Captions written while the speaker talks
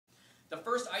The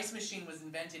first ice machine was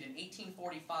invented in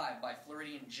 1845 by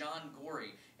Floridian John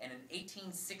Gorey, and in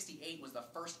 1868 was the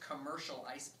first commercial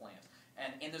ice plant.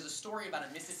 And there's a story about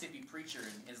a Mississippi preacher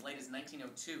in as late as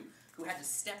 1902 who had to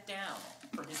step down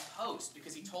from his post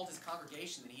because he told his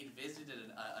congregation that he had visited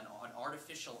an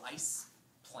artificial ice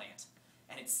plant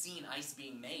and had seen ice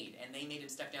being made, and they made him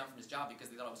step down from his job because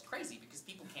they thought it was crazy, because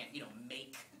people can't,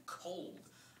 make cold.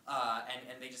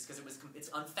 And they just, because it's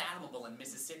unfathomable in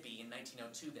Mississippi in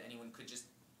 1902 that anyone could just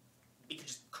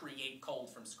create cold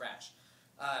from scratch.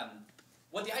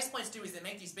 What the ice plants do is they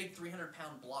make these big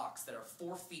 300-pound blocks that are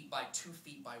 4 feet by 2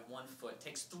 feet by 1 foot. It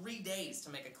takes 3 days to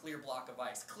make a clear block of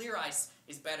ice. Clear ice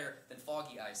is better than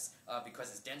foggy ice because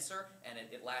it's denser and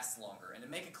it lasts longer. And to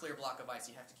make a clear block of ice,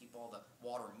 you have to keep all the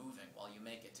water moving while you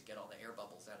make it to get all the air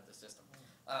bubbles out of the system.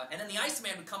 And then the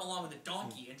Iceman would come along with a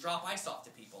donkey and drop ice off to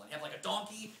people. And have like a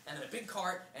donkey and then a big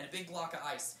cart and a big block of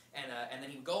ice. And then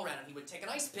he would go around and he would take an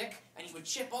ice pick and he would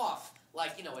chip off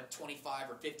like, a 25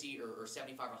 or 50 or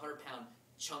 75 or 100-pound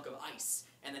chunk of ice,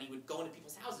 and then he would go into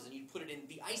people's houses and you'd put it in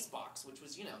the ice box, which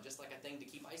was just like a thing to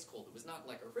keep ice cold. It was not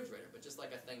like a refrigerator, but just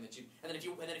like a thing that you. And then if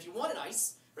you wanted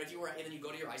ice, or and then you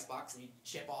go to your ice box and you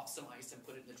chip off some ice and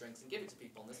put it in the drinks and give it to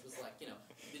people. And this was like it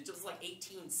was like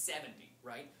 1870,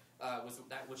 right? Was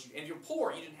that what you? And if you're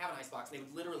poor, you didn't have an ice box. And they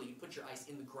would literally put your ice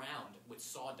in the ground with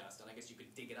sawdust, and I guess you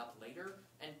could dig it up later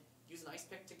and use an ice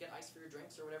pick to get ice for your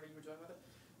drinks or whatever you were doing with it.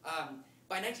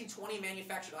 By 1920,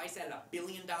 manufactured ice added $1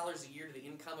 billion a year to the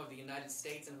income of the United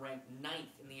States and ranked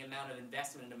 9th in the amount of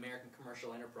investment in American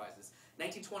commercial enterprises.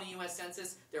 1920 U.S.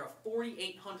 Census, there are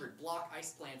 4,800 block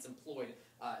ice plants employed,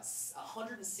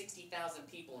 160,000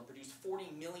 people, and produce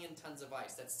 40 million tons of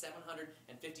ice. That's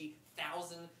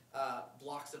 750,000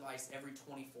 blocks of ice every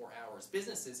 24 hours.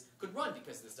 Businesses could run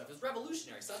because of this stuff. It was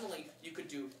revolutionary. Suddenly, you could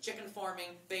do chicken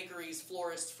farming, bakeries,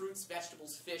 florists, fruits,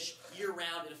 vegetables, fish,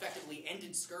 year-round. It effectively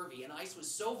ended scurvy, and ice was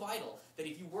so vital that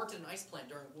if you worked in an ice plant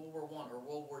during World War I or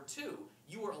World War II,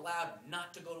 you were allowed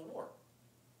not to go to war.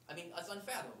 I mean, that's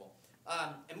unfathomable.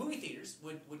 And movie theaters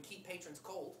would keep patrons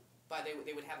cold.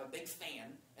 They would have a big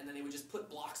fan, and then they would just put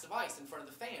blocks of ice in front of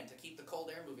the fan to keep the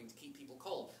cold air moving, to keep people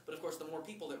cold. But of course, the more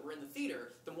people that were in the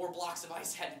theater, the more blocks of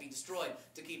ice had to be destroyed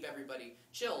to keep everybody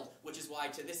chilled, which is why,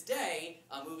 to this day,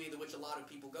 a movie which a lot of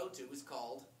people go to is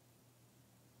called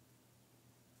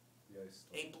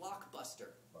a blockbuster.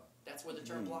 That's where the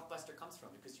term blockbuster comes from,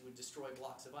 because you would destroy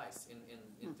blocks of ice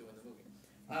in doing the movie.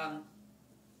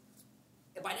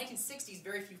 By 1960s,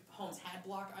 very few homes had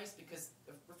block ice because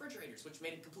of refrigerators, which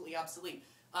made it completely obsolete.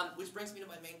 Which brings me to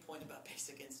my main point about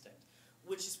Basic Instinct,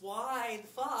 which is why the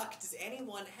fuck does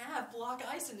anyone have block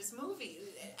ice in this movie?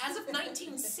 As of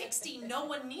 1960, no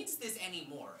one needs this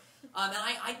anymore. And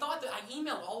I thought that I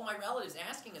emailed all of my relatives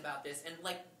asking about this, and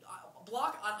like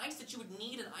block on ice that you would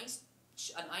need an ice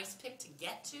pick to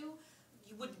get to.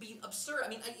 Would be absurd. I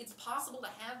mean, it's possible to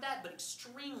have that, but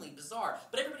extremely bizarre.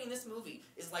 But everybody in this movie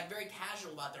is like very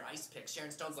casual about their ice picks.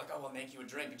 Sharon Stone's like, "Oh, I'll make you a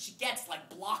drink," and she gets like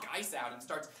block ice out and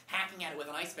starts hacking at it with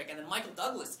an ice pick. And then Michael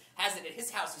Douglas has it at his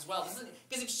house as well.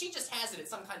 Because if she just has it, it's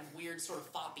some kind of weird sort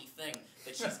of foppy thing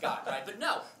that she's got, right? But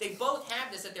no, they both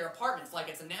have this at their apartments like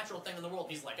it's a natural thing in the world.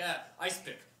 He's like, ice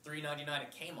pick. $3.99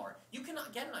 at Kmart. You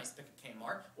cannot get an ice pick at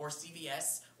Kmart or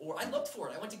CVS, or I looked for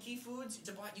it. I went to Key Foods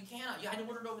to buy. You cannot. You had to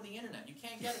order it over the internet. You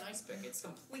can't get an ice pick. It's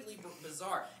completely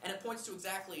bizarre, and it points to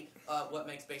exactly what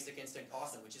makes Basic Instinct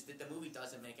awesome, which is that the movie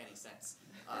doesn't make any sense.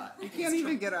 You can't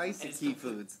even get ice at Key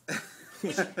Foods.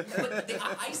 But the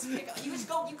ice pick, you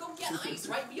go get ice,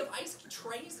 right? We have ice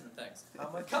trays and things.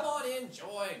 Come on in,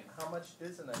 join. How much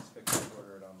is an ice pick if you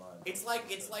order it online? It's like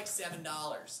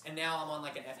 $7, and now I'm on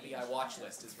like an FBI watch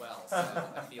list as well. So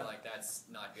I feel like that's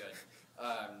not good.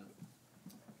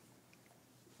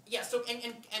 Yeah. So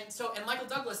and Michael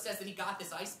Douglas says that he got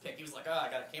this ice pick. He was like, I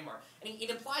got it at Kmart, and it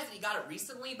implies that he got it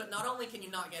recently. But not only can you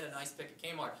not get an ice pick at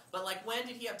Kmart, but like when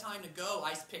did he have time to go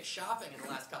ice pick shopping in the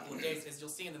last couple of days? As you'll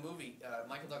see in the movie,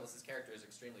 Michael Douglas's character is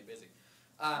extremely busy.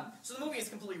 So the movie is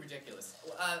completely ridiculous.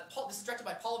 This is directed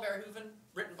by Paul Verhoeven,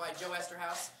 written by Joe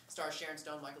Esterhaus, stars Sharon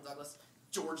Stone, Michael Douglas,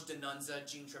 George D'Annunzia,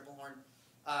 Jean Triplehorn.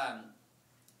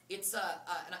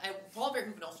 Paul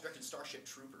Verhoeven also directed Starship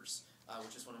Troopers,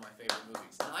 which is one of my favorite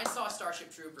movies. And I saw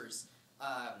Starship Troopers,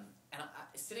 and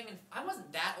I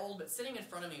wasn't that old, but sitting in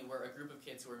front of me were a group of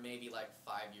kids who were maybe like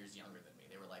 5 years younger than me.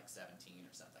 They were like 17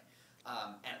 or something.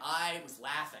 And I was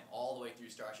laughing all the way through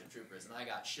Starship Troopers, and I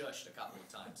got shushed a couple of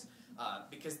times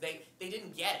because they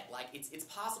didn't get it. like, it's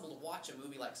possible to watch a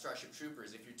movie like Starship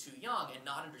Troopers if you're too young and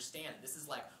not understand this is,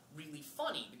 like, really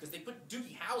funny, because they put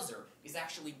Doogie Howser is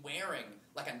actually wearing,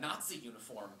 like, a Nazi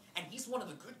uniform, and he's one of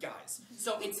the good guys.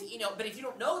 So it's, you know, but if you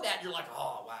don't know that, you're like,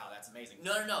 oh, wow, that's amazing.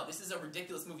 No, this is a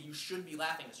ridiculous movie. You should be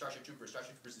laughing at Starship Troopers.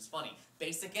 Starship Troopers is funny.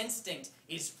 Basic Instinct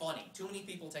is funny. Too many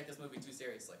people take this movie too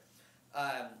seriously.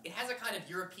 It has a kind of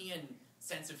European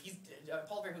sense of,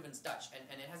 Paul Verhoeven's Dutch,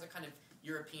 and it has a kind of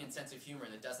European sense of humor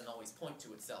that doesn't always point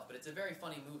to itself, but it's a very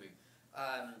funny movie.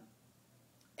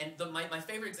 And my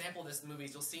favorite example of this movie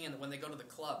is you'll see when they go to the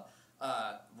club,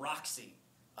 Roxy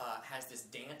has this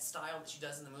dance style that she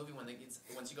does in the movie when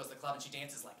she goes to the club, and she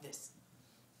dances like this.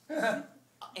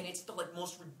 And it's the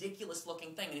most ridiculous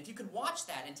looking thing. And if you can watch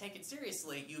that and take it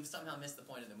seriously, you've somehow missed the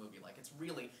point of the movie. Like,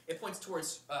 it points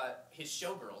towards his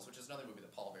Showgirls, which is another movie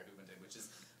that Paul Verhoeven did, which is,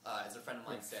 as a friend of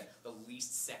mine said, the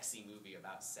least sexy movie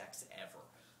about sex ever.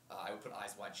 I would put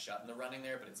Eyes Wide Shut in the running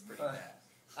there, but it's pretty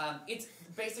bad. It's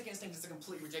Basic Instinct is a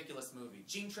completely ridiculous movie.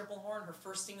 Jean Triplehorn, her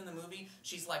first scene in the movie,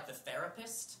 she's like the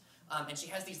therapist, and she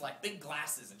has these like big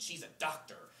glasses, and she's a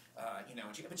doctor. You know,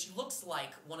 but she looks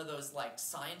like one of those like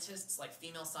scientists, like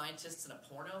female scientists in a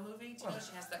porno movie. Do you know,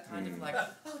 she has that kind of like,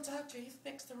 oh doctor, you've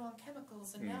mixed the wrong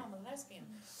chemicals, and now I'm a lesbian.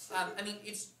 I mean,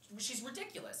 she's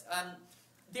ridiculous.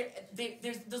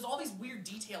 There's all these weird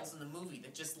details in the movie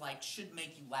that just like should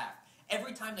make you laugh.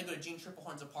 Every time they go to Jean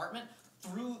Triplehorn's apartment,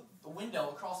 through the window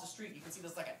across the street, you can see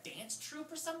there's like a dance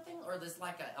troupe or something, or there's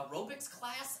like an aerobics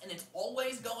class, and it's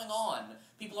always going on.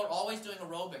 People are always doing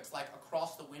aerobics, like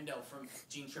across the window from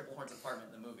Jean Triplehorn's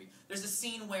apartment in the movie. There's a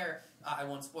scene where, I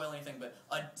won't spoil anything, but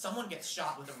someone gets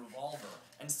shot with a revolver,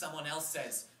 and someone else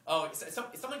says,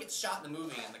 someone gets shot in the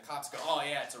movie, and the cops go, oh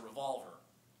yeah, it's a revolver.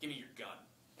 Give me your gun.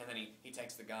 And then he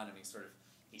takes the gun, and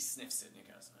he sniffs it, and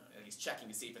he goes, he's checking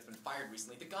to see if it's been fired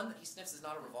recently. The gun that he sniffs is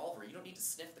not a revolver. You don't need to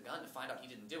sniff the gun to find out he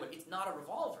didn't do it. It's not a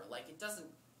revolver. Like, it doesn't...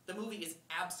 The movie is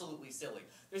absolutely silly.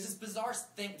 There's this bizarre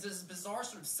thing, there's this bizarre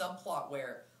sort of subplot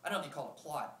where, I don't know if you call it a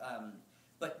plot,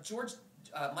 but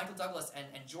Michael Douglas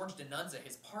and George D'Annunzio,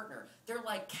 his partner, they're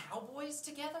like cowboys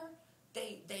together.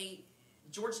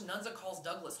 George D'Annunzio calls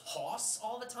Douglas Hoss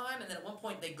all the time, and then at one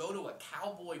point they go to a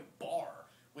cowboy bar,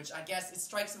 which I guess it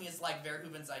strikes me as like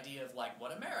Verhoeven's idea of like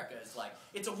what America is like.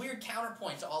 It's a weird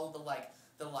counterpoint to all of the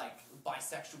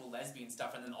bisexual lesbian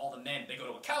stuff, and then all the men, they go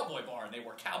to a cowboy bar and they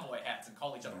wear cowboy hats and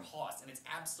call each other Hoss, and it's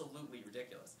absolutely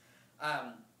ridiculous.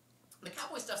 The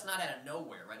cowboy stuff's not out of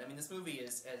nowhere, right? I mean, this movie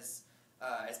is, as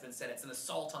has been said, it's an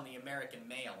assault on the American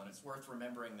male, and it's worth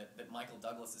remembering that Michael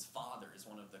Douglas's father is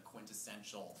one of the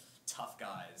quintessential tough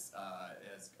guys,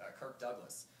 as Kirk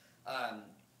Douglas.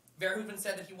 Verhoeven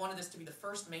said that he wanted this to be the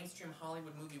first mainstream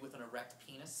Hollywood movie with an erect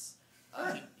penis.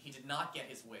 He did not get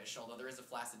his wish, although there is a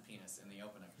flaccid penis in the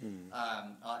opening.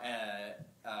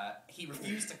 He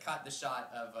refused to cut the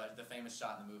shot of the famous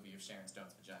shot in the movie of Sharon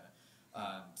Stone's vagina.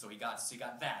 So he got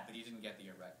that, but he didn't get the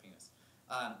erect penis.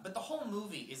 But the whole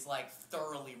movie is like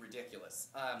thoroughly ridiculous.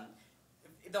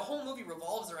 The whole movie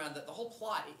revolves around the whole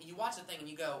plot. You watch the thing and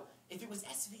you go, if it was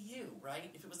SVU, right?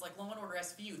 If it was like Law and Order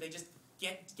SVU, they just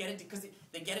get it because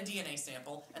they get a DNA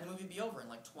sample and the movie would be over in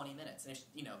like 20 minutes. And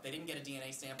if they didn't get a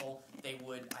DNA sample, they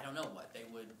would, I don't know what, they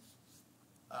would,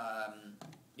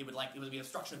 it would be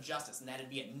obstruction of justice, and that'd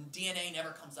be it. DNA never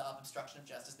comes up, obstruction of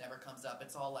justice never comes up.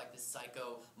 It's all like this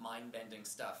psycho, mind-bending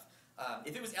stuff.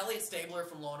 If it was Elliot Stabler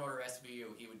from Law and Order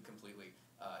SVU, he would completely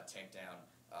take down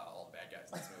all the bad guys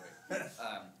in this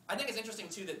movie. I think it's interesting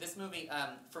too that this movie,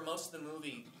 for most of the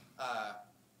movie,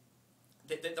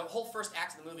 the whole first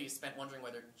act of the movie is spent wondering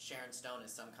whether Sharon Stone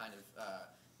is some kind of,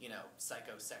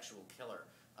 psychosexual killer.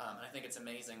 And I think it's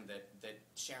amazing that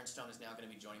Sharon Stone is now going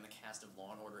to be joining the cast of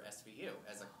Law and Order SVU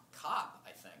as a cop,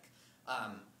 I think.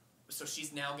 So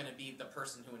she's now going to be the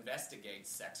person who investigates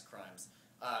sex crimes.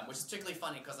 Which is particularly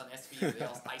funny because on SVU, they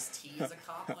also Ice-T is a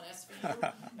cop on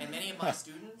SVU. And many of my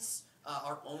students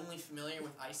are only familiar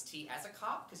with Ice-T as a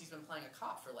cop because he's been playing a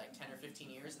cop for like 10 or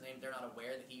 15 years, and they're not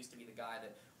aware that he used to be the guy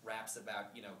that raps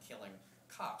about, killing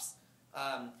cops.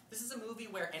 This is a movie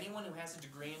where anyone who has a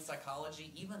degree in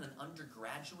psychology, even an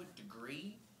undergraduate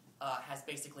degree, has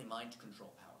basically mind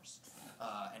control powers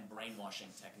and brainwashing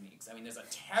techniques. I mean, there's a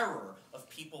terror of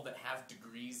people that have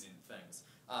degrees in things.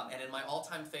 And in my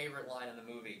all-time favorite line in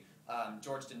the movie,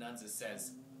 George D'Annunzio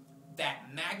says,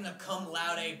 "That magna cum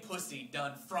laude pussy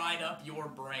done fried up your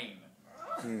brain."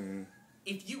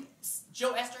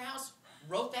 Joe Esterhaus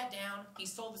wrote that down. He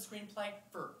sold the screenplay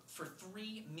for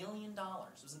 $3 million.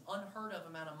 It was an unheard of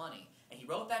amount of money. And he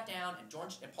wrote that down, and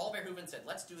Paul Verhoeven said,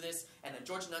 "Let's do this." And then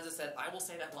George D'Annunzio said, "I will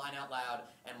say that line out loud."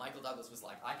 And Michael Douglas was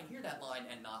like, "I can hear that line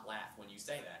and not laugh when you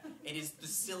say that." It is the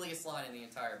silliest line in the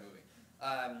entire movie.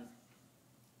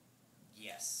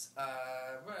 Yes.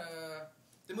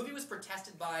 The movie was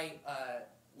protested by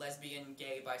lesbian,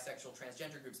 gay, bisexual,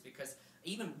 transgender groups because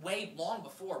even way long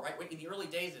before, right, in the early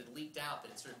days, it leaked out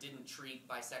that it sort of didn't treat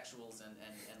bisexuals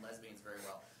and lesbians very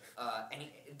well. And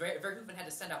Verhoeven had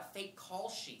to send out fake call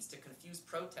sheets to confuse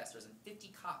protesters, and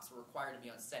 50 cops were required to be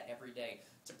on set every day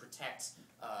to protect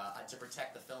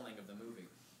the filming of the movie.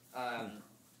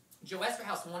 Joe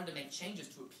Esterhaus wanted to make changes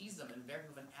to appease them, and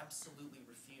Verhoeven absolutely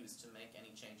refused to make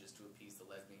any changes to appease the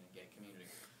lesbian and gay community.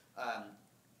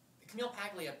 Camille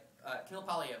Paglia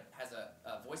has a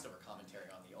voiceover commentary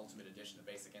on the Ultimate Edition of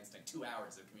Basic Instinct, 2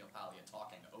 hours of Camille Paglia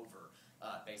talking over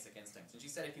Basic Instinct. And she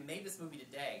said if you made this movie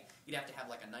today, you'd have to have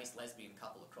like a nice lesbian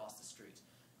couple across the street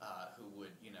who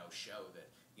would, show that,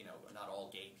 not all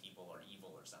gay people are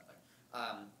evil or something.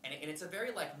 And it's a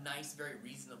very nice, very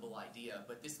reasonable idea,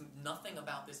 but nothing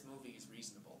about this movie is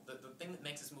reasonable. The thing that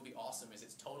makes this movie awesome is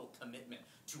its total commitment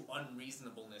to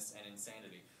unreasonableness and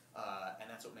insanity. And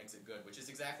that's what makes it good, which is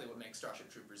exactly what makes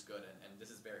Starship Troopers good, and this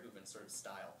is Verhoeven's sort of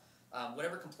style.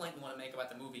 Whatever complaint you want to make about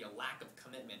the movie, a lack of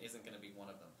commitment isn't going to be one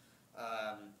of them.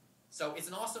 So it's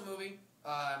an awesome movie,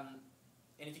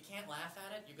 and if you can't laugh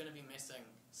at it, you're going to be missing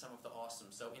some of the awesome.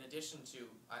 So in addition to,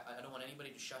 I don't want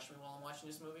anybody to shush me while I'm watching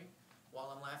this movie,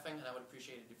 while I'm laughing, and I would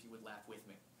appreciate it if you would laugh with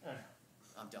me.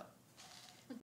 I'm done.